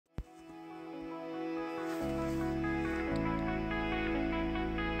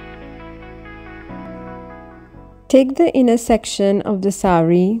Take the inner section of the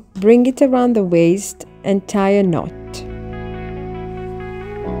sari, bring it around the waist and tie a knot.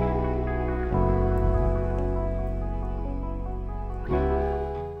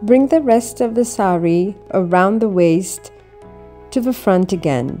 Bring the rest of the sari around the waist to the front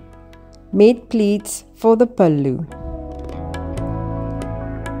again. Made pleats for the pallu.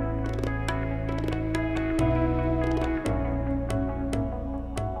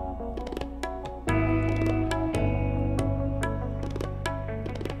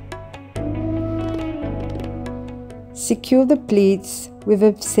 Secure the pleats with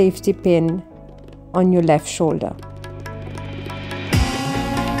a safety pin on your left shoulder.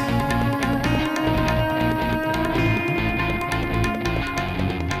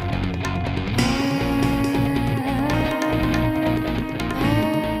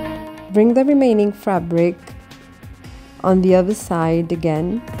 Bring the remaining fabric on the other side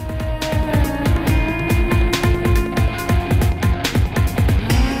again.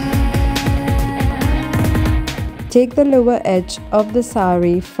 Take the lower edge of the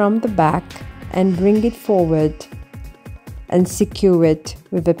sari from the back and bring it forward and secure it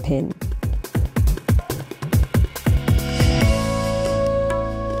with a pin.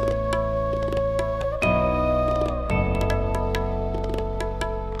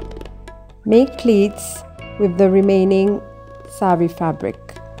 Make pleats with the remaining sari fabric.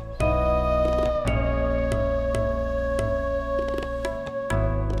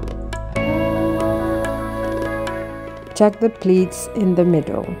 Tuck the pleats in the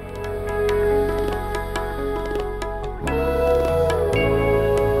middle.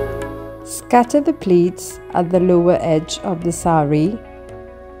 Scatter the pleats at the lower edge of the sari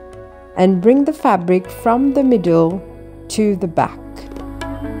and bring the fabric from the middle to the back.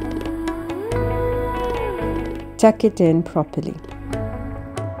 Tuck it in properly.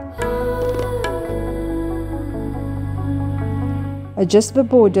 Adjust the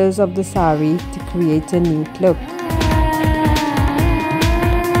borders of the sari to create a neat look.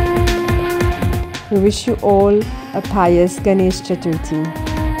 We wish you all a pious Ganesh Chaturthi.